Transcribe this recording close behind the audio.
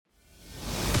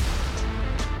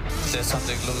there's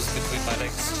something loose between my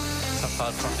legs,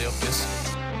 apart from the obvious.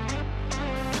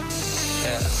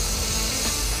 Yeah.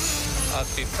 I'd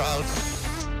be proud.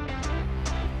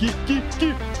 I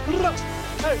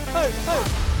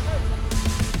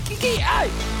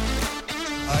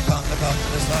can't look after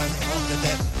the zone on the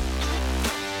deck.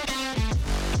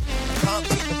 Can't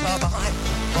keep the car behind.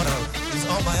 Mono is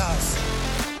on my ass.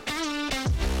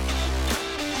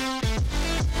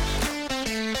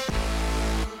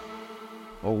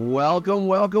 Welcome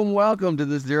to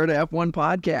the Zero to F1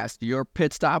 podcast, your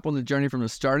pit stop on the journey from the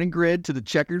starting grid to the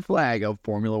checkered flag of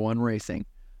Formula One racing.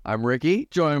 I'm Ricky,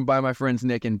 joined by my friends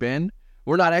Nick and Ben.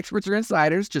 We're not experts or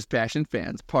insiders, just passionate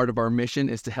fans. Part of our mission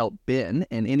is to help Ben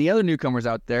and any other newcomers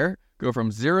out there go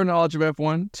from zero knowledge of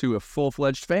F1 to a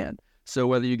full-fledged fan. So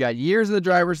whether you got years in the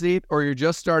driver's seat or you're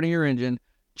just starting your engine,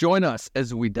 join us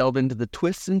as we delve into the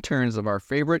twists and turns of our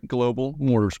favorite global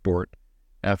motorsport.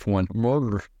 F1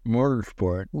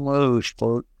 motorsport.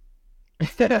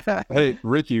 Hey,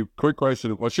 Ricky, quick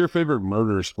question. What's your favorite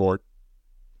murder sport?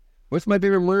 What's my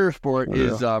favorite murder sport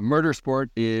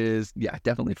is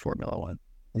definitely Formula One.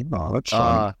 Oh, that's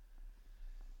fun.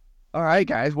 All right,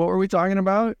 guys, what were we talking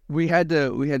about? We had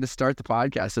to start the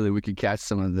podcast so that we could catch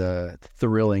some of the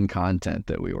thrilling content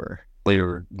that we were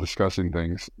Later discussing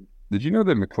things. Did you know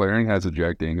that McLaren has a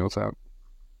Jack Daniels out?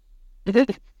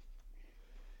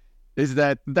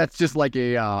 That's just like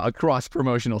a cross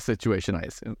promotional situation, I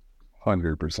assume.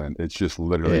 100%. It's just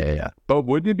literally. Yeah. But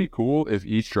wouldn't it be cool if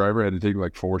each driver had to take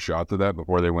like 4 shots of that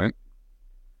before they went?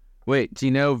 Wait, do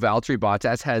you know Valtteri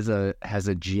Bottas has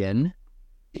a gin?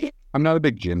 I'm not a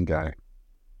big gin guy.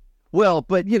 Well,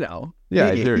 but you know,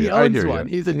 Yeah, he owns one.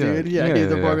 You. He's a dude.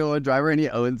 He's a Formula One driver, and he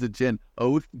owns a gin.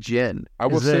 Oath Gin. I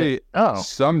will say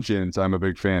some gins I'm a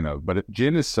big fan of, but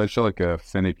gin is such like a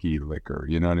finicky liquor.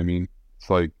 You know what I mean? It's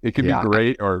like it can be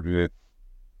great or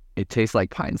it tastes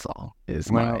like Pine Sol.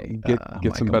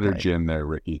 Get some better gin there,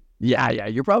 Ricky. Yeah,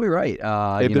 you're probably right.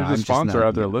 If there's a sponsor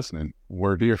out there listening,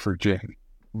 we're here for gin.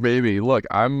 Baby, look,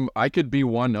 I could be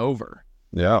won over.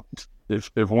 Yeah.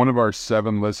 If one of our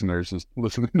 7 listeners is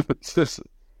listening to this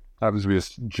happens to be a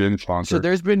gin sponsor. So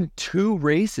there's been 2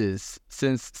 races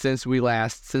since we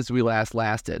last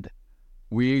lasted.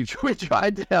 We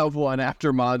tried to have one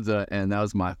after Monza, and that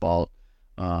was my fault.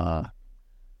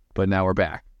 But now we're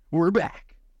back.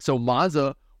 So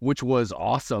Monza, which was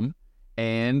awesome,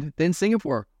 and then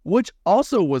Singapore, which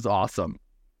also was awesome.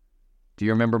 Do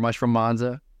you remember much from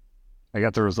Monza? I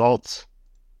got the results.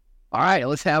 All right,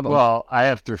 let's have them. Well, I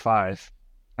have through 5.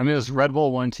 I mean, it was Red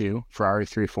Bull 1-2, Ferrari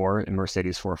 3-4, and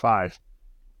Mercedes 4-5.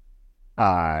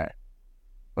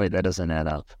 Wait, that doesn't add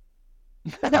up.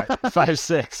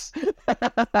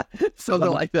 5-6.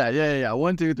 Something like that. Yeah.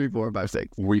 1, 2, 3, 4, 5,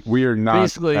 6. We are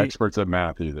not experts at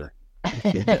math either.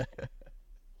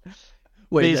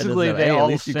 Wait, basically, they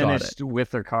all finished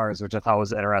with their cars, which I thought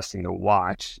was interesting to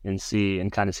watch and see, and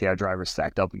kind of see how drivers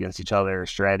stacked up against each other,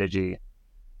 strategy,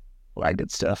 all that good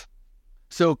stuff.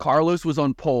 So Carlos was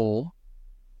on pole.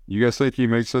 You guys think he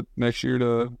makes it next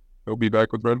year he'll be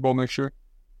back with Red Bull next year?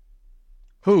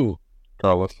 Who?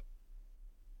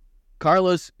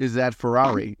 Carlos is at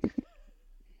Ferrari.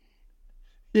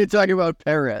 You're talking about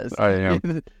Perez. I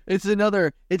am. It's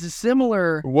a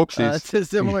similar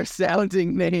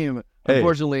sounding name. Hey,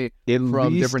 unfortunately,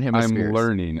 from different hemispheres. I'm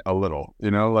learning a little,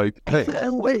 like, hey.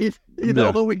 Wait,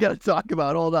 what we got to talk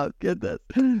about. Hold on, get this.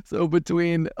 So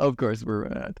between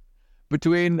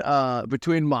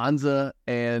Monza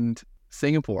and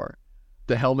Singapore,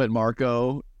 the helmet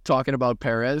Marko talking about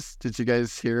Perez. Did you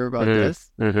guys hear about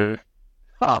this? Mm-hmm.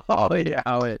 Oh yeah,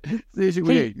 wait.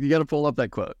 You got to pull up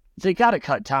that quote. They got to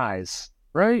cut ties,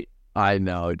 right? I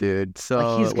know, dude.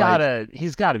 So he's got to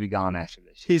be gone after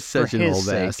this. He's such an old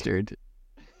bastard.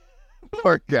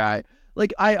 Poor guy.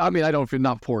 Like I mean, I don't feel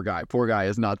not poor guy. Poor guy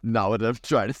is not what I'm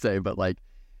trying to say, but like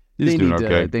they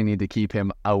need to keep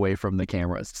him away from the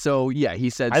cameras. So yeah, he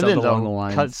said something along the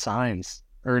lines. Cut signs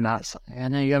or not signs. I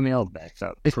know you got me all backed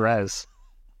up. Perez.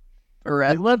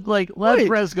 Let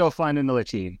Perez go find another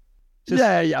team.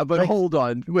 But hold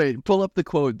on. Wait, pull up the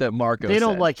quote that Marko said. They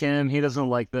don't like him. He doesn't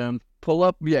like them. Pull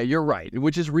up. Yeah, you're right,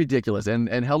 which is ridiculous. And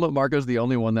Helmut Marko's the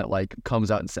only one that like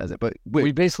comes out and says it. But wait,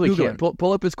 we basically can't.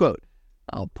 Pull up his quote.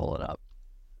 I'll pull it up.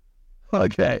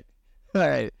 Okay. All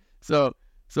right. So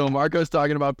Marko's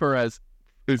talking about Perez,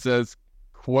 who says,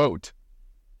 quote,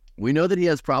 "We know that he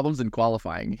has problems in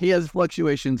qualifying. He has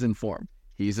fluctuations in form.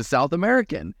 He's a South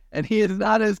American, and he is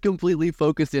not as completely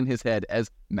focused in his head as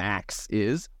Max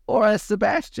is or as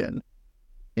Sebastian."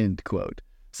 End quote.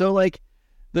 So like,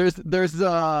 there's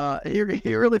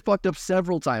he really fucked up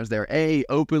several times there. A,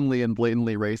 openly and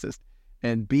blatantly racist,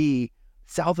 and B,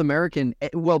 South American.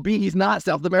 Well, B, he's not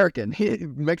South American.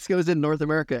 Mexico's in North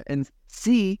America. And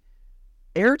C,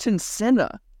 Ayrton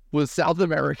Senna was South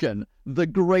American, the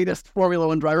greatest Formula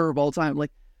One driver of all time.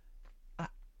 Like,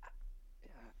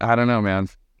 I don't know, man.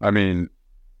 I mean,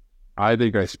 I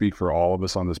think I speak for all of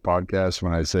us on this podcast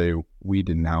when I say we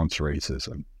denounce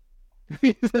racism.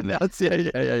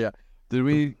 Yeah. Did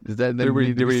we? Do we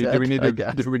need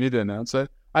to announce that?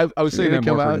 I was saying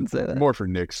that more for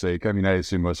Nick's sake. I mean, I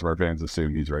assume most of our fans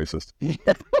assume he's racist.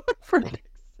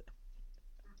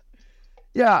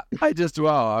 Yeah,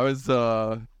 I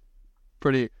was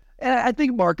pretty. And I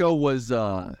think Marko was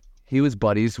he was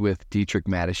buddies with Dietrich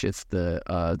Mateschitz,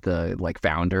 the like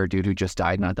founder dude who just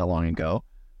died not that long ago.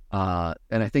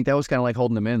 And I think that was kind of like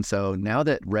holding him in. So now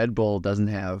that Red Bull doesn't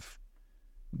have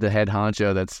the head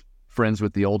honcho that's friends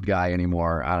with the old guy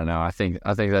anymore, I don't know. I think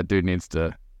that dude needs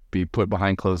to be put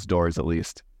behind closed doors at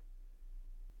least.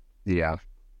 Yeah,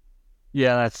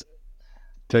 that's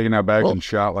taken out back and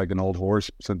shot like an old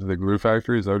horse sent to the glue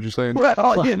factory. Is that what you're saying?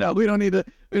 Well, we don't need to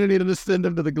send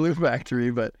him to the glue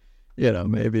factory, but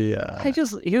maybe.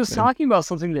 He was talking about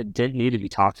something that didn't need to be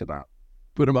talked about.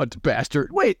 Put him out to pasture.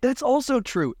 Wait, that's also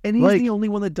true, and he's the only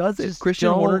one that does it.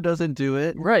 Christian Horner doesn't do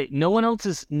it. Right. No one else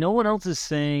is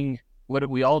saying what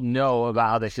we all know about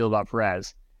how they feel about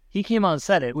Perez. He came out and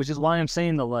said it, which is why I'm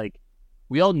saying that, like,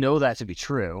 we all know that to be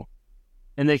true,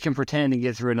 and they can pretend and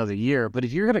get through another year. But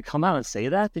if you're going to come out and say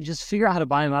that, then just figure out how to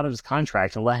buy him out of his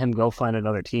contract and let him go find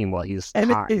another team while he's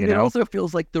hot. It also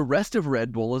feels like the rest of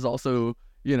Red Bull is also,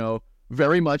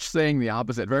 very much saying the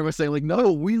opposite. Very much saying, like,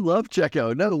 no, we love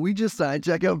Checo. No, we just signed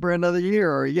Checo for another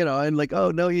year, or, and like,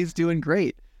 oh, no, he's doing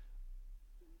great.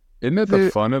 Isn't that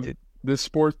the fun of this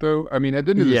sport, though? I mean, at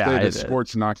the end of the day, the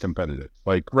sport's not competitive.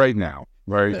 Like, right now,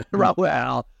 right?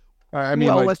 Well,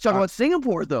 let's talk about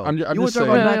Singapore, though. I'm just saying,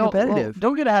 not competitive.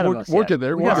 Don't get ahead of us. We'll get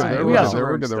there.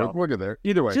 We'll get there.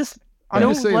 Either way. I'm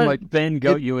just saying, like, Ben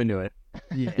goat you into it.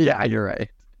 Yeah, you're right.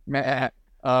 But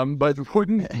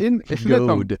isn't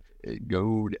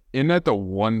that the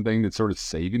one thing that's sort of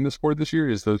saving the sport this year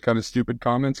is those kind of stupid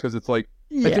comments? Because it's like,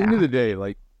 at the end of the day,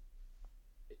 like,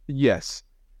 yes,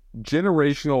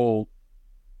 generational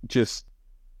just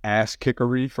ass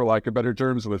kickery, for lack of better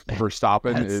terms, with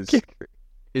Verstappen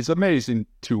is amazing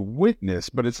to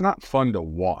witness, but it's not fun to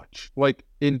watch. Like,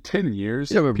 in 10 years,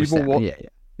 people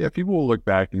will look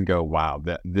back and go, wow,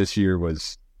 that this year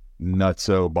was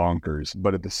nutso bonkers.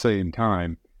 But at the same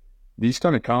time, these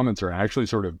kind of comments are actually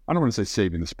sort of, I don't want to say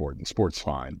saving the sport. The sport's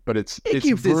fine, but it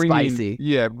keeps it spicy.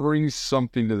 Yeah, it brings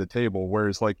something to the table.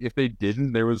 Whereas, like, if they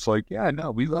didn't, there was like, yeah, no,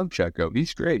 we love Checo.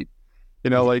 He's great.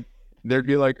 Like, they'd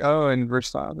be like, oh, and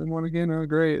Verstappen won again. Oh,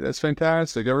 great. That's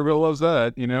fantastic. Everybody loves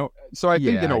that, So I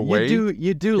think in a way,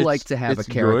 you do like to have a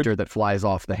character that flies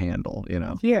off the handle,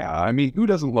 Yeah, I mean, who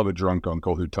doesn't love a drunk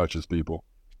uncle who touches people?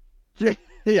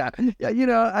 Yeah.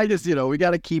 I just, we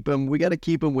got to keep him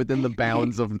within the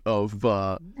bounds of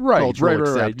cultural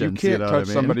acceptance. You can't touch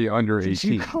somebody under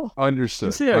 18.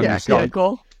 Understood.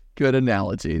 Uncle. Good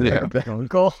analogy there.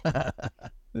 Uncle.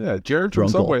 Yeah, Jared from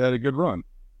Subway had a good run.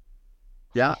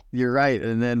 Yeah, you're right.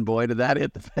 And then, boy, did that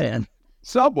hit the fan.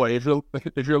 Subway, if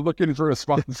you're looking for a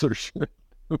sponsorship.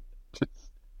 All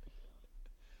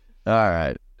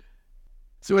right.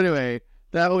 So anyway,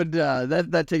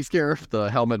 that takes care of the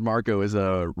helmet Marko is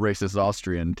a racist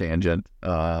Austrian tangent.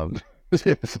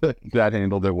 That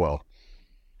handled it well.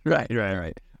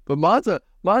 Right. But Monza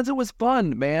was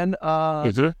fun, man.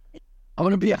 Is it? I'm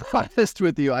going to be honest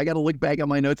with you. I got to look back on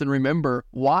my notes and remember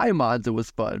why Monza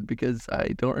was fun, because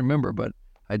I don't remember, but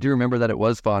I do remember that it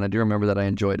was fun. I do remember that I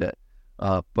enjoyed it.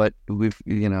 But we've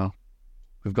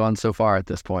gone so far at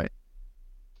this point.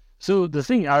 So the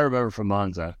thing I remember from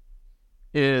Monza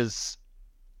is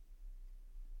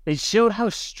it showed how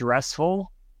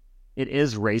stressful it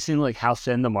is racing, like how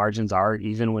thin the margins are,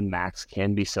 even when Max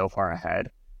can be so far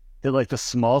ahead, that like the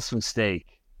smallest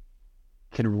mistake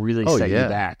can really set you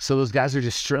back. So those guys are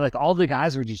just like all the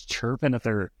guys are just chirping at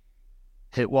their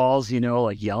pit walls,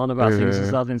 like yelling about things and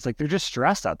stuff. And it's like they're just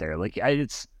stressed out there. Like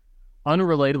it's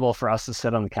unrelatable for us to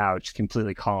sit on the couch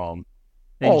completely calm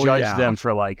and judge them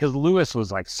for because Lewis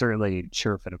was like certainly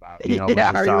chirping about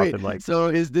and like. So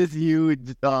is this you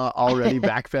already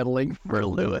backpedaling for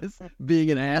Lewis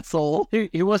being an asshole?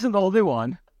 He wasn't the only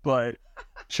one, but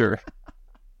sure.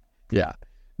 Yeah,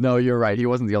 no, you're right. He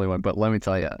wasn't the only one, but let me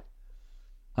tell you.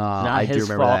 Not his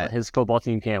fault. That. His football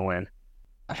team can't win.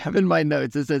 I have in my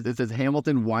notes, it says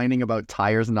Hamilton whining about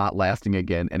tires not lasting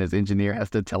again, and his engineer has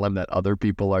to tell him that other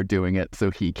people are doing it so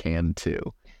he can too.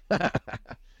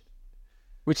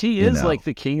 Which he is like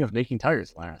the king of making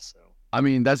tires last. So I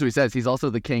mean, that's what he says. He's also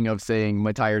the king of saying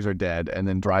my tires are dead and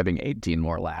then driving 18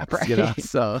 more laps. Right. You know,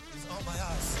 so. He's on my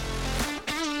ass.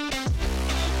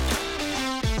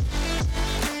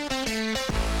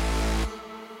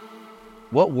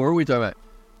 What were we talking about?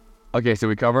 Okay, so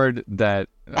we covered that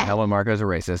Helmut Marko is a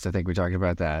racist. I think we talked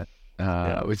about that.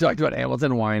 We talked about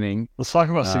Hamilton whining. Let's talk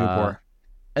about Singapore.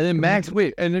 And then Max,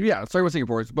 wait, and then, let's talk about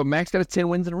Singapore. But Max got his 10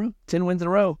 wins in a row. 10 wins in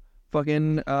a row.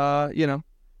 Fucking,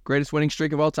 greatest winning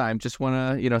streak of all time. Just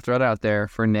want to, throw it out there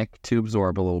for Nick to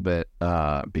absorb a little bit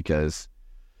because,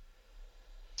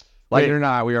 like it or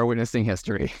not, we are witnessing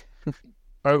history.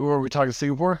 Were we talking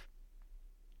Singapore?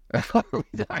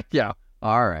 Yeah.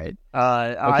 All right.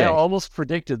 I almost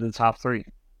predicted the top 3. It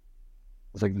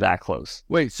was like that close.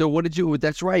 Wait, so what did you?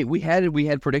 That's right. We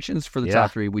had predictions for the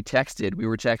top 3. We were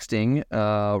texting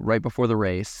right before the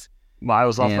race. I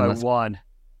was off by 1.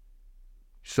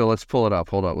 So let's pull it up.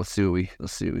 Hold up. Let's see what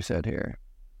we said here.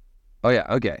 Oh yeah.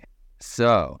 Okay.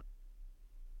 So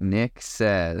Nick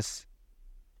says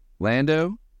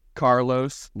Lando,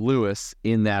 Carlos, Lewis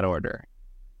in that order.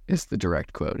 Is the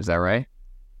direct quote. Is that right?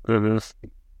 Mm-hmm.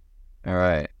 All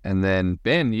right. And then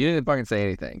Ben, you didn't fucking say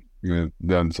anything. Yeah, that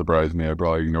doesn't surprise me. I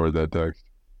probably ignored that text.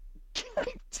 God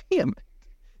damn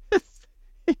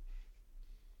it.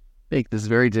 Make this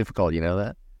very difficult, you know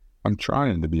that? I'm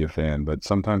trying to be a fan, but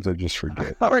sometimes I just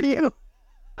forget. How are you?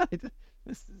 All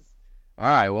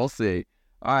right, we'll see.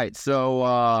 All right,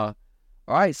 so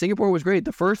Singapore was great.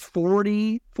 The first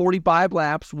 45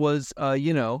 laps was a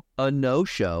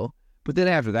no-show. But then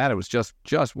after that, it was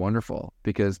just wonderful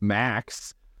because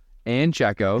Max and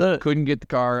Checo couldn't get the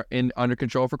car under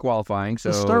control for qualifying,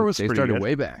 so they started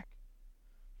way back.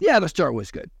 Yeah, the start was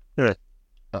good. Yeah.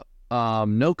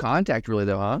 No contact really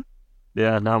though, huh?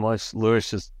 Yeah, not much.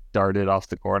 Lewis just darted off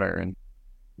the corner and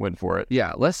went for it.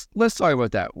 Yeah, let's talk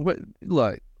about that.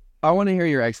 Look, I want to hear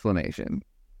your explanation.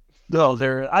 No,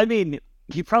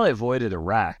 he probably avoided a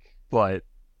wreck, but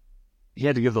he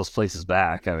had to give those places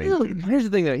back. I mean, here's the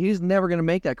thing though, he's never going to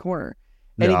make that corner.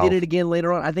 And he did it again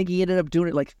later on. I think he ended up doing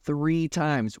it like 3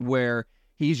 times where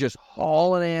he's just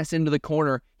hauling ass into the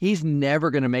corner. He's never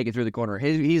going to make it through the corner.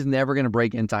 He's never going to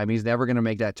break in time. He's never going to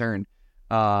make that turn.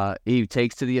 He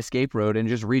takes to the escape road and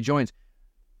just rejoins.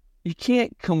 You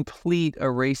can't complete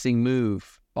a racing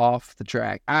move off the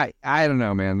track. I don't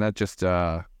know, man. That just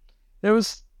it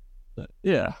was,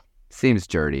 seems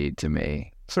dirty to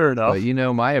me. Fair enough.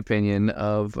 But my opinion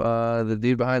of the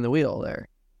dude behind the wheel there.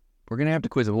 We're gonna have to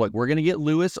quiz him. Look, we're gonna get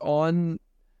Lewis on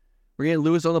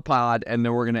the pod, and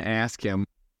then we're gonna ask him.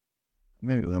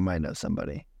 Maybe we might know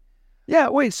somebody. Yeah,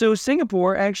 wait. So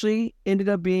Singapore actually ended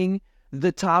up being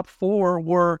the top 4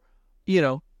 were,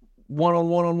 one on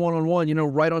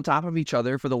one, right on top of each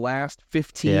other for the last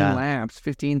 10 laps,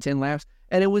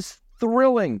 and it was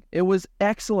thrilling. It was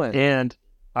excellent. And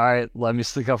all right, let me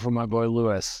stick up for my boy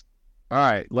Lewis. All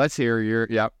right, let's hear your.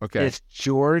 Yep, okay.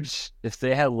 If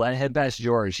they had let him pass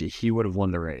George, he would have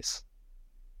won the race.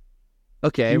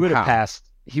 Okay, he would have passed.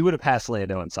 He would have passed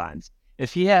Lando and Sainz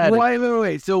if he had.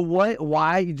 Wait. So what?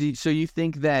 Why? So you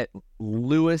think that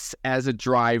Lewis, as a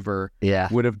driver,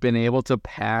 would have been able to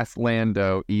pass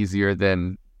Lando easier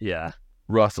than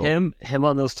Russell? Him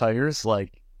on those tires,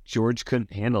 like George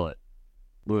couldn't handle it.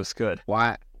 Lewis could.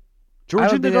 Why?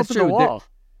 George ended up in the wall.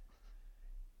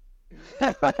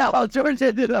 Well, George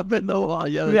ended up in the wall.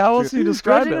 Yeah, how else do you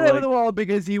describe George it? ended up in the wall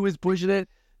because he was pushing it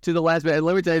to the last minute. And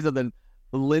let me tell you something.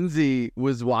 Lindsay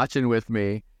was watching with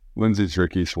me. Lindsay's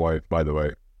Ricky's wife, by the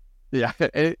way. Yeah,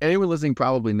 anyone listening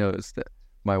probably knows that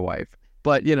my wife.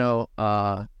 But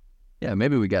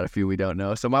maybe we got a few we don't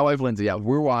know. So my wife Lindsay,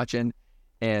 we're watching,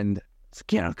 and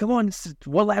come on, it's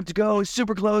 1 lap to go. It's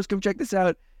super close. Come check this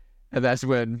out. And that's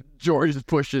when George is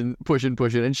pushing,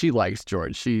 and she likes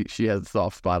George. She has a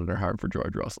soft spot in her heart for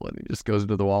George Russell, and he just goes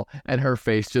into the wall, and her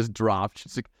face just drops.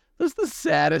 She's like, "This is the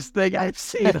saddest thing I've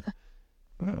seen."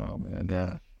 Oh man,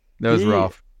 yeah, that was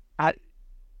rough.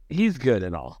 He's good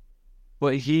and all,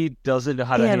 but he doesn't know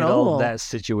how to handle that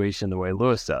situation the way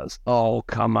Lewis does. Oh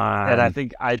come on!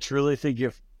 And I truly think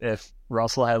if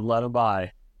Russell had let him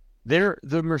by, the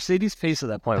Mercedes pace at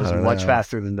that point was much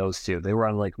faster than those two. They were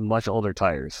on like much older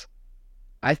tires.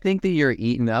 I think that you're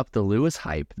eating up the Lewis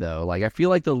hype, though. Like, I feel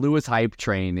like the Lewis hype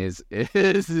train is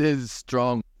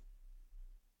strong.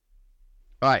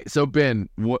 All right, so Ben,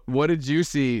 what did you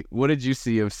see? What did you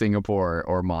see of Singapore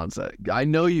or Monza? I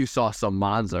know you saw some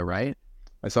Monza, right?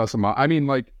 I saw some. I mean,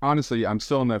 like, honestly, I'm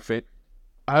still in that phase.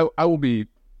 I will be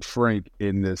frank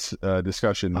in this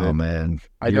discussion. Oh man,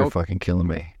 you're fucking killing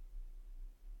me.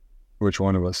 Which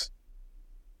one of us?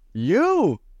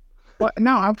 You. What?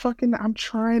 No, I'm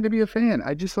trying to be a fan.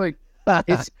 I just like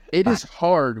it is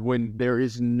hard when there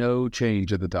is no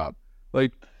change at the top.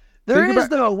 Like there is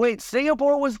though. Wait,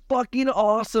 Singapore was fucking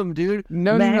awesome, dude.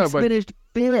 Max finished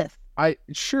 5th. I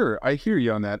hear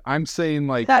you on that. I'm saying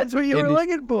like that's what you were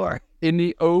looking for. In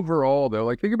the overall though,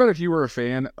 like think about if you were a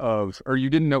fan of, or you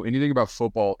didn't know anything about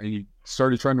football and you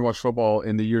started trying to watch football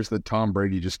in the years that Tom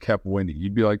Brady just kept winning,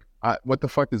 you'd be like, what the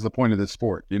fuck is the point of this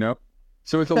sport, you know?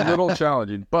 So it's a little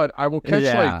challenging, but I will catch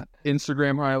like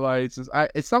Instagram highlights.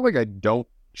 It's not like I don't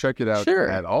check it out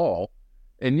at all.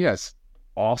 And yes,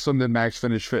 awesome that Max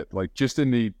finished 5th, like just in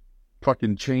the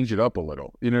fucking change it up a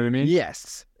little. You know what I mean?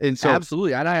 Yes. And so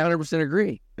absolutely. And I 100%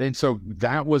 agree. And so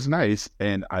that was nice.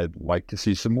 And I'd like to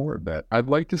see some more of that. I'd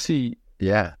like to see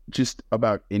just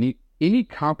about any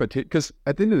competition, because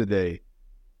at the end of the day,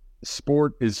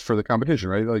 sport is for the competition,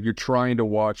 right? Like you're trying to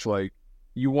watch, like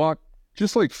you want,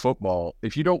 just like football,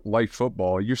 if you don't like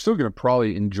football, you're still going to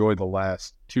probably enjoy the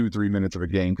last 2-3 minutes of a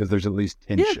game because there's at least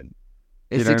tension.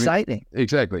 Yeah. It's exciting. I mean?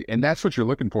 Exactly. And that's what you're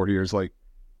looking for here is like,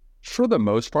 for the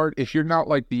most part, if you're not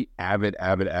like the avid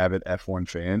F1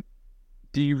 fan,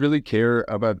 do you really care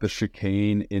about the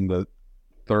chicane in the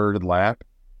 3rd lap?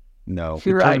 No.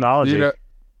 Terminology.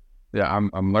 Yeah,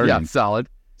 I'm learning. Yeah, solid.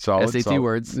 SAT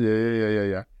words.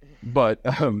 Yeah. But,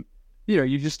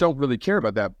 you just don't really care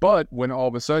about that. But when all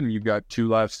of a sudden you've got 2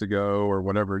 laps to go or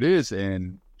whatever it is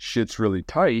and shit's really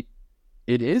tight,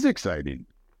 it is exciting.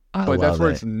 But that's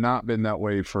where it's not been that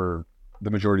way for the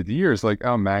majority of the years. Like,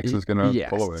 Max is going to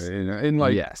pull away. And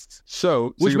like,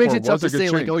 so which Singapore makes it tough to say,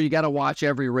 change. like, you got to watch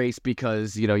every race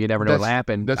because, you never know what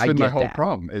happened. That's been my whole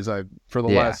problem is for the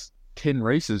last 10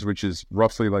 races, which is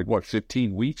roughly like,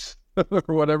 15 weeks or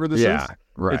whatever this is.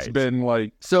 Right. It's been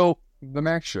like, so the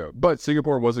Max show. But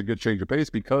Singapore was a good change of pace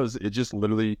because it just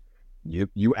literally,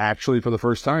 you actually for the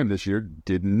first time this year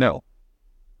didn't know.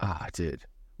 Dude.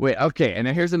 Wait, okay. And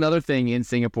here's another thing in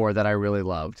Singapore that I really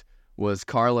loved was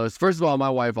Carlos. First of all, my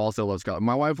wife also loves Carlos.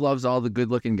 My wife loves all the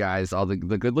good-looking guys, all the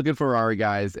good-looking Ferrari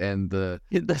guys, and the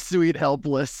sweet,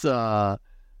 helpless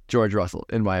George Russell,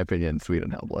 in my opinion, sweet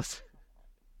and helpless.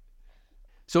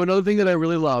 So another thing that I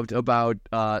really loved about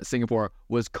Singapore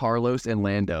was Carlos and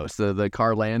Lando. So the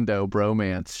Carlando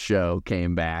bromance show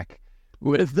came back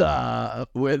with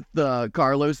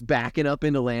Carlos backing up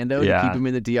into Lando to keep him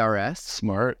in the DRS.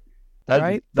 Smart.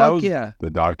 That was the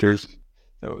doctors.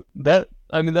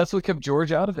 That's what kept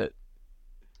George out of it.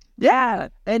 Yeah,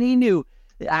 and he knew.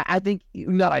 He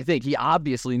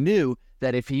obviously knew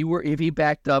that if he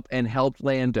backed up and helped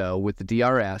Lando with the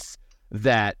DRS,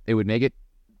 that it would make it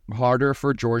harder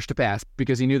for George to pass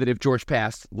because he knew that if George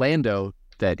passed Lando,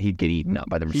 that he'd get eaten up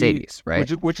by the Mercedes, right?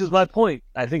 Which is my point.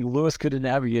 I think Lewis could have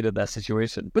navigated that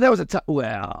situation. But that was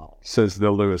says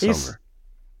the Lewis homer.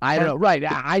 I don't know. Right.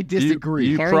 I disagree.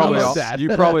 You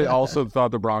probably also thought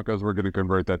the Broncos were going to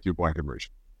convert that 2-point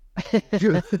conversion.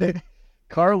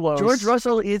 Carlos. George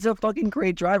Russell is a fucking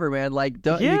great driver, man. Like,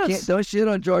 don't shit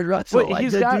on George Russell. But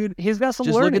he's got some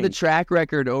just learning. Look at the track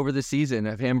record over the season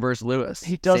of him versus Lewis.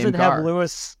 He doesn't have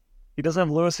Lewis. He doesn't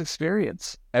have Lewis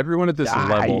experience. Everyone at this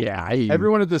level.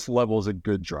 Everyone at this level is a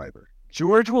good driver.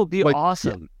 George will be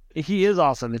awesome. Yeah. He is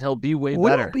awesome, and he'll be way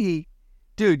better.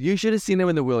 Dude, you should have seen him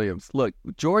in the Williams. Look,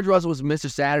 George Russell was Mr.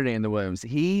 Saturday in the Williams.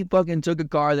 He fucking took a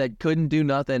car that couldn't do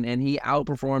nothing, and he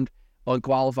outperformed on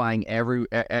qualifying every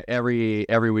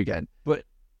weekend. But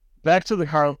back to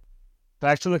the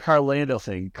Lando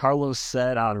thing. Carlos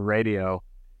said on radio,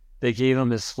 they gave him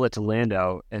his split to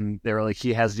Lando, and they were like,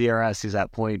 he has DRS. He's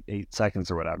at 0.8 seconds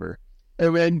or whatever.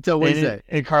 And so what is it?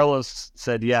 And Carlos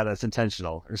said, "Yeah, that's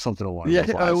intentional," or something along those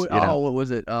lines. What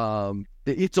was it?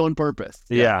 It's on purpose.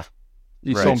 Yeah.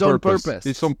 It's on purpose.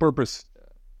 It's on purpose.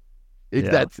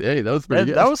 That was pretty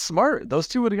good. That was smart. Those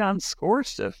two would have gotten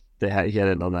scorched if he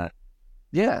hadn't done that.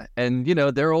 Yeah, and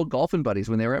they're old golfing buddies.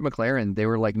 When they were at McLaren, they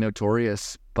were like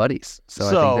notorious buddies. So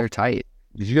I think they're tight.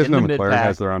 Did you guys know McLaren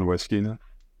has their own whiskey now?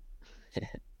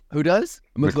 Who does?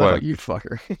 McLaren. You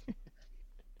fucker.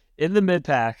 In the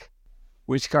mid-pack,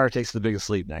 which car takes the biggest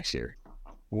leap next year?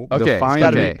 Okay,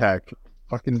 mid-pack.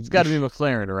 It's got to be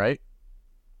McLaren, right?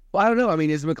 Well, I don't know. I mean,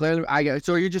 is McLaren?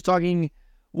 So you're just talking.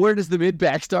 Where does the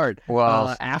mid-pack start?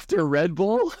 Well, after Red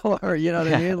Bull, or you know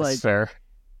what I mean? Like, that's fair.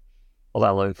 Hold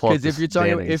on, let me pull up. Because if you're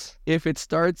talking, if it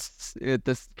starts at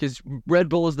this, because Red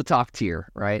Bull is the top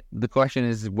tier, right? The question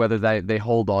is whether they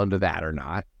hold on to that or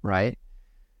not, right?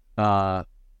 And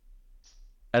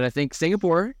I think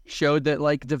Singapore showed that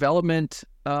like development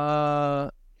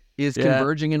is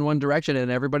converging in one direction,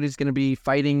 and everybody's going to be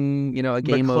fighting, a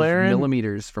game of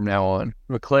millimeters from now on.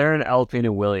 McLaren, Alpine,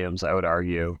 and Williams, I would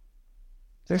argue.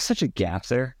 There's such a gap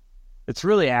there. It's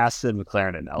really Aston,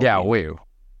 McLaren, and Alpine. Yeah,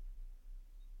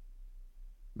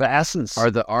 But Aston's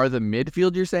Are the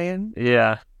midfield you're saying?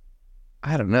 yeah,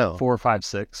 I don't know. 4, 5,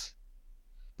 6.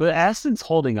 But Aston's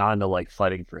holding on to like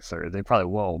fighting for third. They probably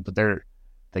won't, but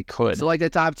they could. So like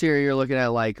the top tier, you're looking at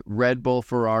like Red Bull,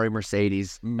 Ferrari,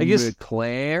 Mercedes, I guess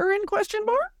McLaren? Question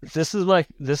mark. this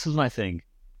is my thing.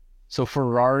 So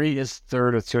Ferrari is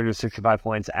third with 265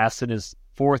 points. Aston is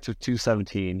fourth with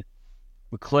 217.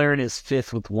 McLaren is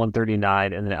fifth with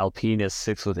 139, and then Alpine is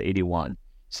sixth with 81.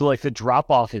 So like the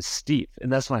drop off is steep, and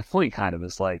that's my point. Kind of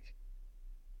is like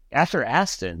after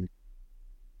Aston,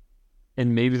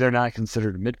 and maybe they're not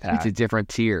considered mid pack. It's a different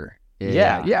tier.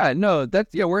 Yeah. No,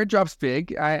 that's where it drops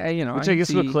big. I Which I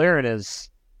guess McLaren is,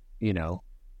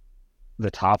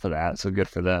 the top of that. So good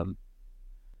for them.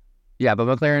 Yeah, but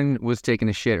McLaren was taking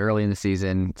a shit early in the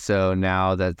season, so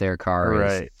now that their car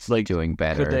is like doing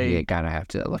better, you kind of have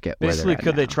to look at where they're at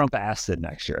could they now. trump Aston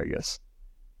next year? I guess.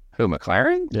 Who,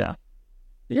 McLaren? Yeah.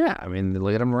 Yeah, I mean,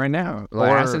 look at them right now.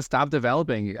 Aston stopped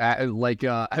developing.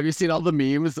 Have you seen all the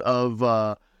memes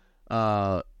of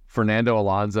Fernando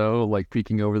Alonso like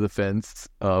peeking over the fence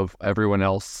of everyone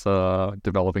else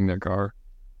developing their car,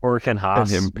 Or can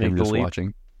Haas and him make the just leap?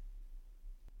 watching?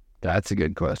 That's a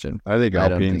good question. I think I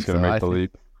don't Alpine's think going to so. make the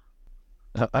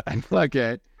leap.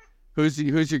 Okay,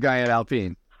 who's your guy at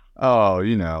Alpine? Oh,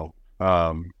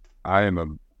 I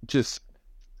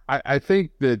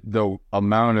think that the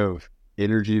amount of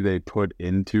energy they put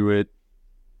into it,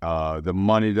 the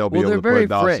money they'll be able to they're put.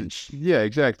 very French. Yeah,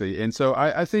 exactly. And so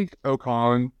I think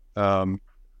Ocon,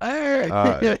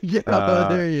 There you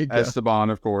go. Esteban,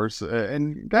 of course,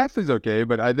 and Gasly's okay,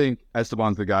 but I think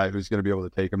Esteban's the guy who's going to be able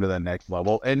to take him to that next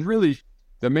level. And really,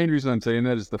 the main reason I'm saying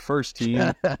that is the first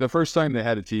time they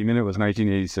had a team in it was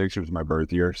 1986. It was my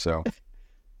birth year, so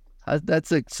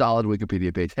That's a solid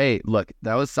Wikipedia page. Hey, look,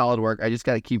 that was solid work. I just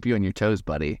got to keep you on your toes,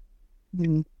 buddy.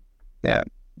 yeah.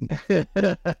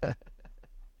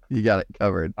 You got it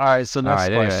covered. All right. So next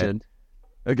Anyway. question.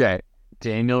 Okay.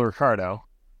 Daniel Ricciardo.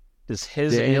 Does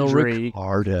his Daniel injury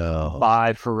Ricciardo.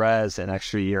 buy Perez an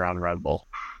extra year on Red Bull?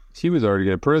 Perez was already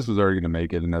going to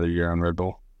make it another year on Red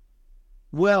Bull.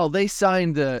 Well, they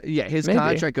signed his Maybe.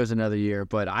 contract goes another year,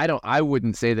 but I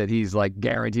wouldn't say that he's like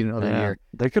guaranteed another year.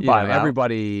 They could buy him out.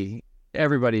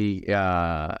 Everybody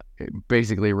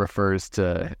basically refers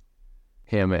to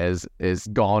him as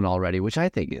gone already, which I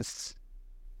think is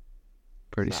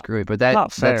pretty screwy. But not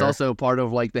that's fair. also part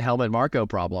of like the Helmut Marko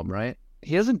problem, right?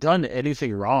 He hasn't done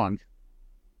anything wrong.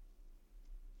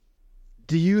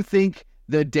 Do you think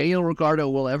that Daniel Ricciardo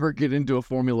will ever get into a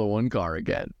Formula One car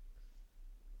again?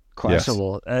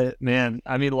 Questionable. Man,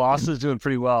 I mean, Loss is doing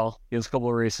pretty well. He has a couple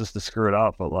of races to screw it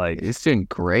up, but like, He's doing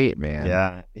great, man.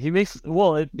 yeah,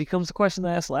 it becomes the question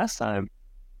I asked last time.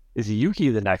 Is Yuki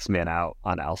the next man out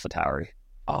on AlphaTauri?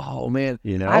 Oh, man.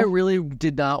 You know? I really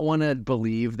did not want to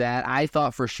believe that. I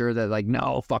thought for sure that, like,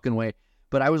 no fucking way.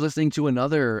 But I was listening to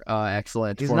another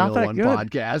excellent He's Formula not that One good.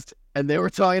 podcast, and they were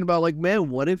talking about, like, man,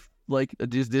 what if, like,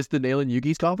 is this the nail in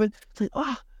Yuki's coffin? It's like,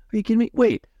 are you kidding me?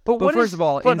 Wait. But first of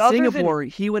all, in Singapore,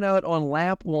 he went out on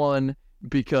lap 1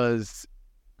 because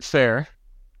Fair.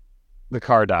 The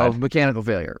car died. of mechanical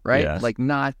failure, right? Yes. Like,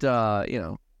 not, what are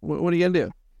you going to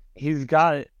do? He's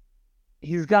got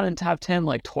in top 10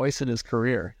 like twice in his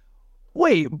career.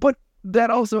 Wait, but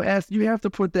that also you have to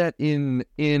put that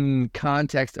in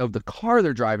context of the car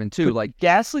they're driving too. But like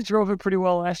Gasly drove it pretty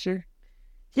well last year.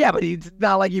 Yeah, but it's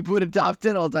not like he put in top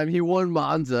 10 all the time. He won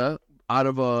Monza out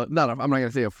of I'm not going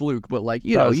to say a fluke, but like,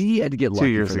 That was he had to get lucky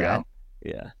 2 years for ago. that.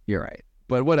 Yeah. You're right.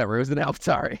 But whatever, it was an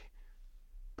AlphaTauri.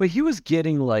 But he was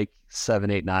getting like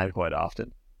 7, 8, 9 quite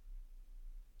often.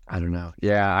 I don't know.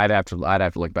 Yeah, I'd have to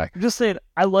look back. I'm just saying,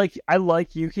 I like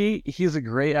Yuki. He's a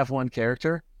great F1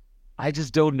 character. I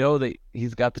just don't know that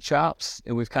he's got the chops,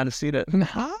 and we've kind of seen it.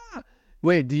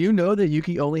 Wait, do you know that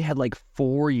Yuki only had like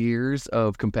 4 years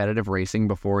of competitive racing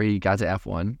before he got to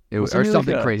F1? Or Wasn't he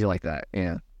something like crazy like that.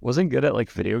 Yeah. Wasn't good at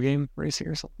like video game racing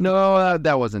or something. No,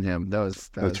 that wasn't him. That's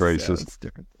racist. That's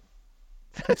different.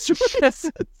 That's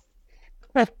racist.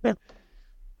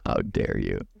 How dare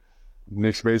you?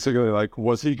 Nick's basically like,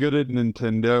 was he good at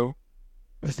Nintendo?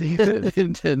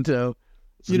 Nintendo.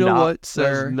 You know Not- what,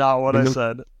 sir? That's not what I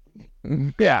said.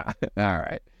 Yeah. All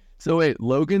right. So wait,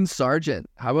 Logan Sargent.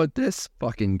 How about this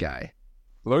fucking guy?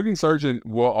 Logan Sargent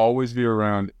will always be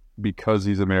around because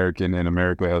he's American and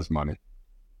America has money.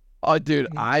 Oh, dude,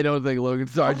 I don't think Logan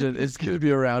Sargent is going to be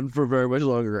around for very much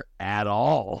longer at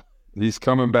all. He's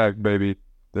coming back, baby.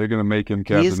 They're going to make him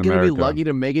Captain He's going to America. be lucky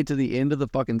to make it to the end of the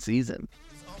fucking season.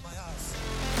 on my ass.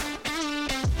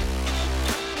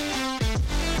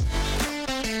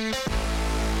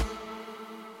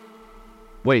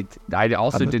 Wait, I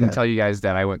also How about didn't that? tell you guys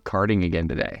that I went karting again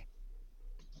today.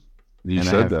 You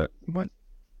said that. What?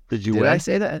 Did you Did win? I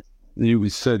say that? You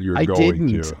said you were I going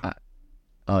didn't. to.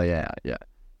 Oh yeah.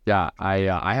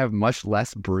 I have much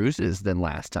less bruises than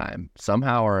last time.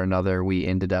 Somehow or another, we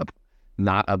ended up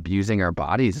not abusing our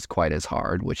bodies quite as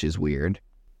hard, which is weird.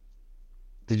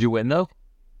 Did you win though?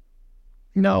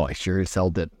 No, I sure as hell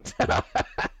didn't.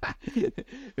 It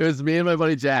was me and my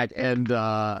buddy Jack, and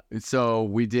so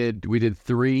we did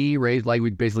 3 races. Like we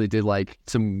basically did like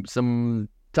some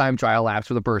time trial laps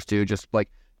for the first 2, just like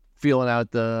feeling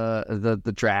out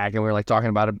the track, and we were like talking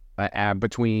about it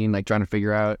between, like trying to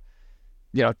figure out,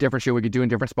 you know, different shit we could do in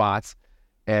different spots,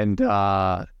 and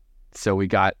so we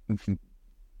got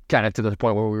kind of to the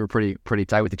point where we were pretty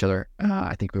tight with each other.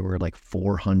 I think we were like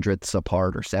 400ths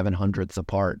apart or 700ths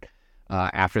apart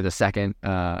after the second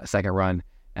run,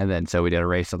 and then so we did a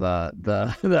race of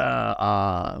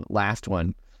the last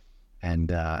one, and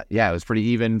yeah, it was pretty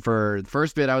even for the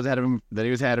first bit. I was ahead of him, then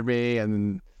he was ahead of me,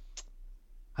 and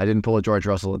I didn't pull a George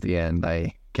Russell at the end.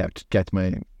 I kept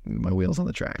my wheels on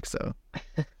the track, so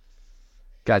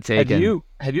got taken.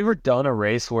 Have you ever done a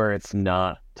race where it's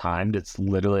not timed? It's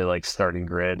literally like starting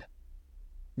grid.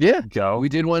 Yeah, Go. we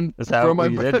did one Is that for what my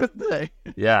you did? birthday.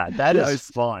 Yeah, that Yeah, is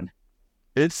fun.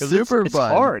 It's 'Cause super it's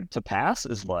fun. hard to pass.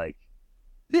 Is like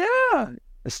Yeah,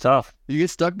 it's tough. you get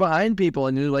stuck behind people,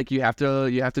 and you have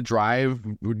to drive,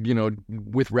 you know,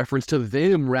 with reference to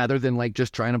them rather than like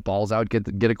just trying to balls out get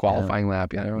a qualifying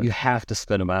lap. Yeah, You have to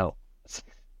spin them out.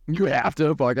 you have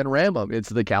to fucking ram them. It's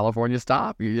the California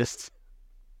stop. You just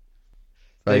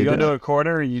You go into a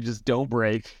corner, you just don't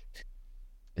brake.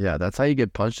 Yeah, that's how you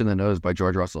get punched in the nose by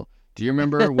George Russell. Do you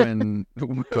remember when?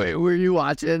 Wait, were you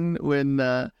watching when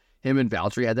him and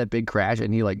Valtteri had that big crash,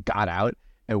 and he like got out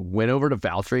and went over to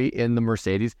Valtteri in the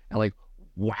Mercedes and like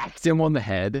whacked him on the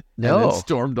head and No. then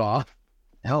stormed off?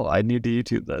 Hell, I need to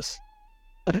YouTube this.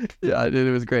 Yeah, it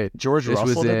was great. George This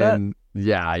Russell was did that? in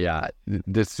yeah.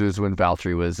 This was when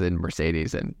Valtteri was in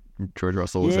Mercedes and George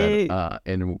Russell was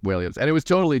in Williams, and it was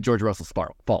totally George Russell's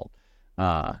fault.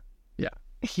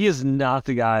 He is not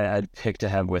the guy I'd pick to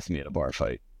have with me in a bar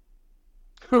fight.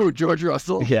 Who, George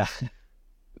Russell? Yeah.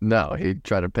 No, he'd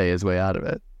try to pay his way out of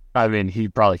it. I mean, he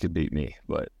probably could beat me,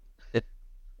 but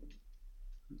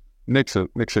Nick's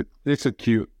a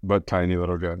cute but tiny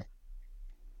little guy.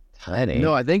 tiny.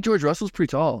 No, I think George Russell's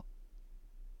pretty tall.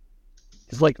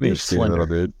 He's like me, He's a skinny little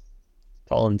slender, dude.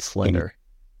 tall and slender.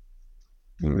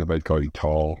 I don't know if I'd call you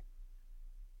tall.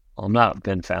 Well, I'm not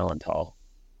Ben Fallon tall,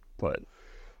 but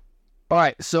All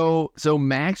right, so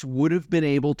Max would have been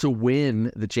able to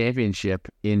win the championship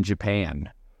in Japan,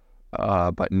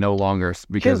 but no longer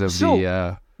because of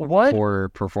the what? poor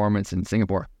performance in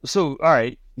Singapore. So, all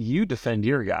right, you defend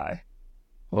your guy.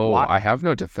 Oh, Why- I have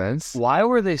no defense. Why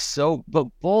were they so? But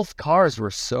both cars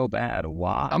were so bad.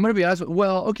 Why? I'm gonna be honest.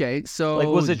 Well, okay, so Like,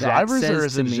 was it that drivers says or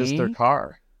is to it just their me-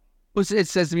 car? Well, it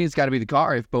says to me it's got to be the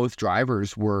car. If both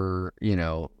drivers were,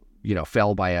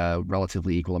 fell by a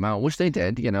relatively equal amount, which they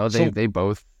did. They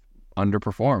both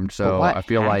underperformed. But So what I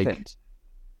feel like happened?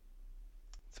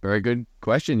 it's a very good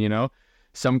question.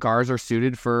 Some cars are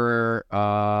suited for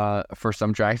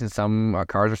some tracks, and some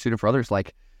cars are suited for others.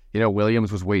 Like, Williams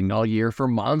was waiting all year for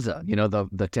Monza.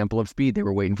 The Temple of Speed. They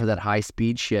were waiting for that high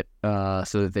speed shit so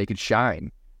that they could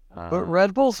shine. But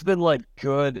Red Bull's been like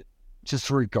good, just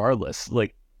regardless.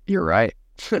 Like You're right.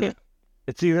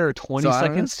 it's either 20 So I don't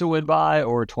seconds to win by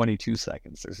or 22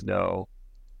 seconds. There's no.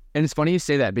 And it's funny you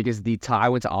say that because I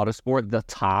went to Autosport. The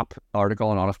top article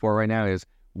on Autosport right now is,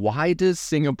 why does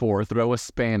Singapore throw a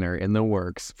spanner in the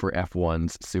works for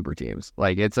F1's super teams?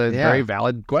 Like, it's a very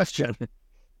valid question.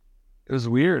 It was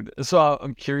weird. So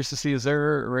I'm curious to see, is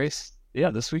there a race? Yeah,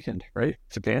 this weekend, right?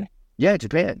 Japan? Yeah,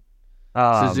 Japan.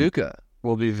 Suzuka.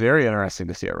 Will be very interesting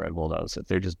to see how Red Bull does. If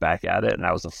they're just back at it and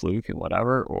that was a fluke and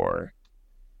whatever, or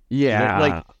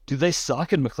Yeah. do they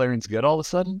suck and McLaren's good all of a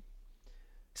sudden?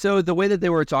 So the way that they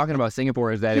were talking about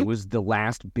Singapore is that it was the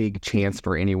last big chance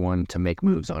for anyone to make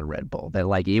moves on Red Bull. That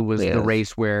like it was the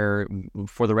race where,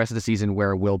 for the rest of the season,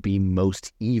 where it will be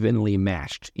most evenly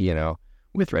matched,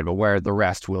 with Red Bull, where the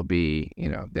rest will be,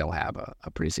 they'll have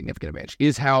a pretty significant advantage.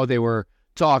 Is how they were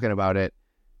talking about it.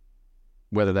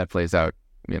 Whether that plays out,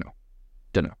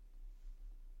 don't know.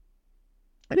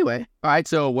 Anyway, all right.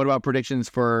 So what about predictions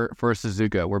for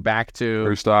Suzuka? We're back to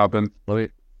Verstappen.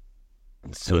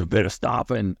 So a bit of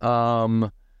stopping. All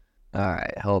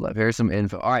right, hold up. Here's some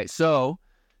info. All right, so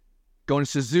going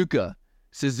to Suzuka.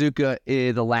 Suzuka,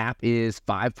 the lap is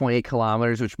 5.8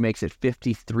 kilometers, which makes it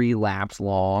 53 laps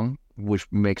long, which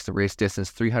makes the race distance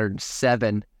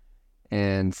 307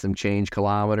 and some change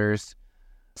kilometers.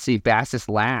 See, fastest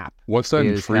lap What's that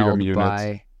in is freedom held units?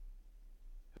 by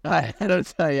I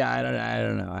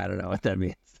don't know what that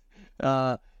means.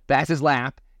 Fastest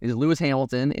lap is Lewis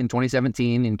Hamilton in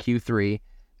 2017 in Q3.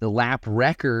 The lap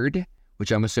record,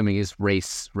 which I'm assuming is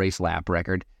race lap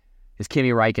record, is Kimi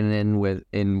Räikkönen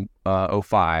in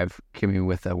 05. Kimi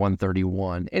with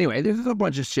 131. Anyway, there's a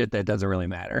bunch of shit that doesn't really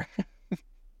matter.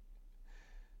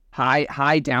 High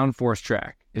downforce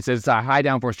track. It says it's a high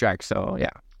downforce track, so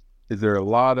yeah. Is there a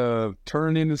lot of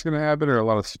turning that's going to happen or a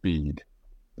lot of speed?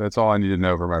 That's all I need to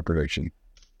know for my prediction.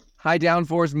 High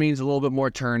downforce means a little bit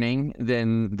more turning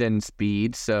than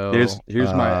speed. So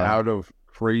here's my out of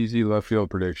crazy left field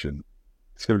prediction.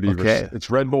 It's going to be it's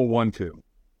Red Bull 1-2.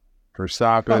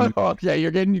 Verstappen. Oh, yeah,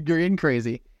 you're getting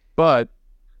crazy. But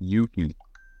Yuki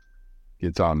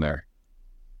gets on there.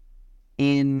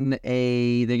 They're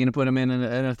going to put him in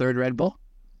a third Red Bull?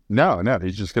 No,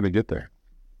 he's just going to get there.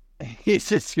 He's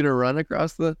just going to run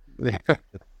across the...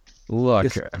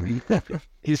 Look.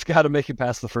 He's got to make it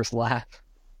past the first lap.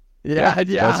 Yeah.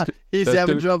 He's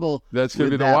having trouble. That's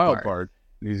going to be the wild part.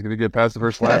 He's going to get past the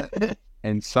first lap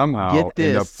and somehow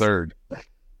end up third.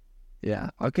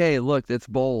 Yeah. Okay, look, that's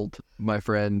bold, my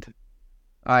friend.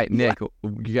 All right, Nick,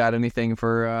 you got anything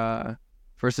for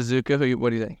Suzuka? What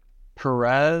do you think?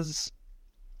 Perez?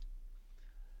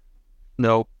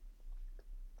 No.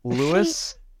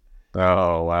 Lewis?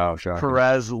 Oh, wow. Shocking.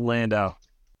 Perez, Lando.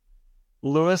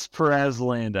 Lewis, Perez,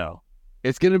 Lando.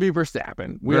 It's going to be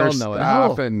Verstappen. We all know it.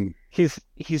 Oh. He's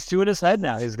 2 in his head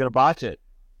now. He's going to botch it.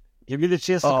 Give me the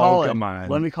chance to call it. Come on.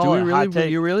 Let me call it. Really, hot take.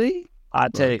 You really?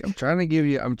 Hot take. I'm trying to give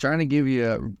you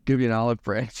an olive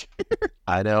branch.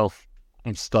 I know.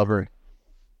 I'm stubborn.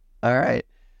 All right.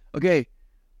 Okay.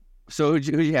 So who'd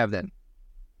you have then?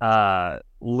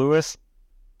 Lewis,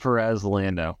 Perez,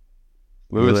 Lando.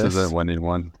 Lewis isn't winning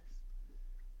one.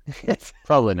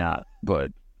 Probably not,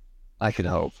 but I could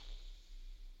hope.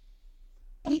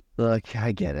 Look,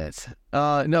 I get it.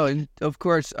 No, of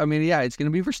course. I mean, yeah, it's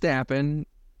going to be Verstappen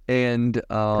and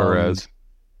Perez.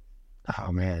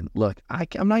 Oh man, look,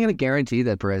 I'm not going to guarantee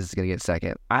that Perez is going to get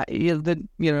second. He's an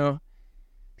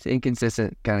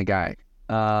inconsistent kind of guy.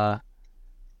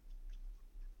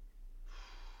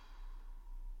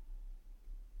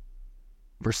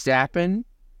 Verstappen,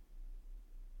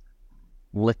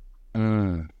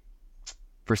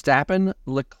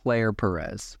 Leclerc,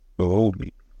 Perez. Oh,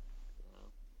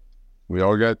 we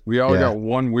all got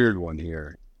one weird one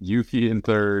here. Yuki in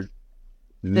third.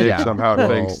 Nick somehow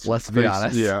thinks. Let's be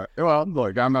honest. Yeah. Well,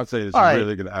 look, I'm not saying this is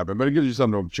really going to happen, but it gives you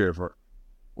something to cheer for.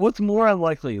 What's more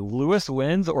unlikely, Lewis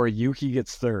wins or Yuki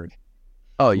gets third?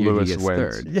 Oh, Yuki Lewis gets wins.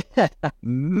 third. Yeah.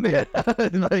 No.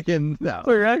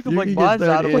 You're acting like mine's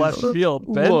out of left field.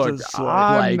 Look,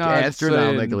 I'm not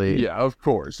astronomically. Saying, yeah, of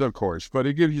course. But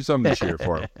it gives you something to cheer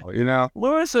for, you know?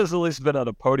 Lewis has at least been on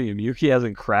a podium. Yuki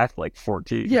hasn't cracked like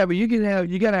 14. Yeah, but you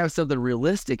gotta have something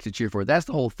realistic to cheer for. That's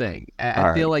the whole thing.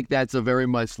 I feel like that's a very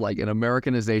much like an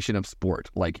Americanization of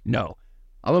sport. Like, no,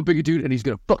 I'm a big dude and he's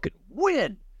gonna fucking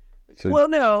win. So,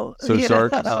 no. So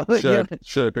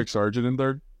should I pick Sargent in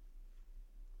third?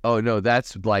 Oh no,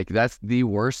 that's the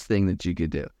worst thing that you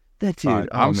could do. That dude,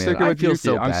 I'm sticking with Yuki.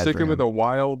 So I'm sticking with a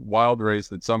wild race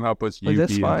that somehow puts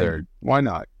Yuki in third. Why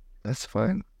not? That's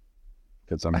fine.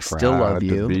 Because I'm still love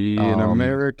you. To be an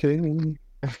American.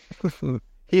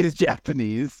 He's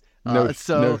Japanese. No, I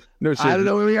don't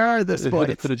know where we are at this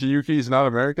point. That Yuki's not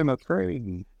American. That's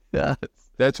crazy. Yeah.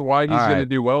 That's why he's going to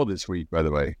do well this week, by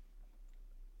the way.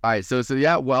 All right, so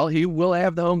yeah, well, he will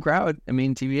have the home crowd. I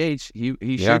mean, TBH,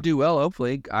 he should do well,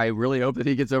 hopefully. I really hope that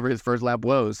he gets over his first lap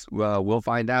woes. We'll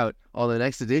find out on the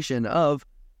next edition of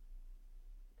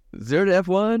Zero to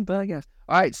F1 podcast.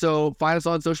 All right, so find us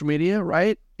on social media,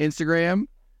 right? Instagram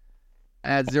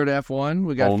at Zero to F1.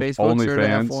 We got Facebook, OnlyFans. Zero to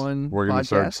F1 We're going to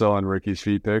start selling Ricky's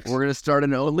feet pics. We're going to start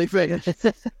an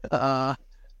OnlyFans.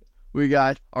 We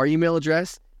got our email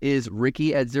address is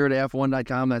Ricky at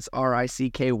zero2f1.com. That's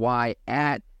RICKY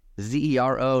at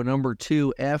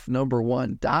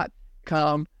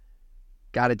ZERO2F1.com.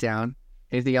 Got it down.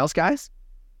 Anything else, guys?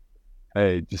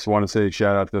 Hey, just want to say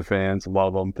shout out to the fans.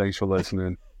 Love them. Thanks for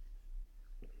listening.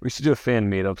 We should do a fan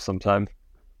meetup sometime.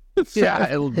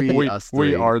 Yeah, it'll be us three.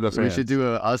 We are the fans. We should do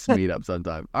a us meetup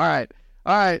sometime. All right.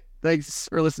 Thanks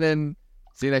for listening.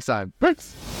 See you next time.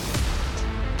 Peace.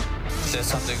 There's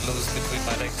something loose between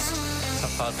my legs,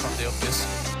 apart from the obvious.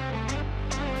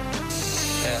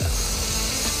 Yeah.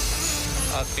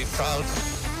 I'd be proud.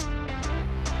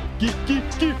 I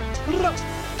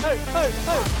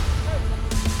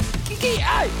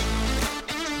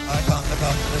can't look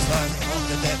after this line on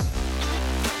the deck.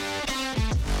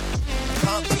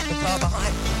 Can't keep the car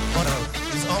behind. Mono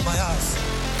is on my ass.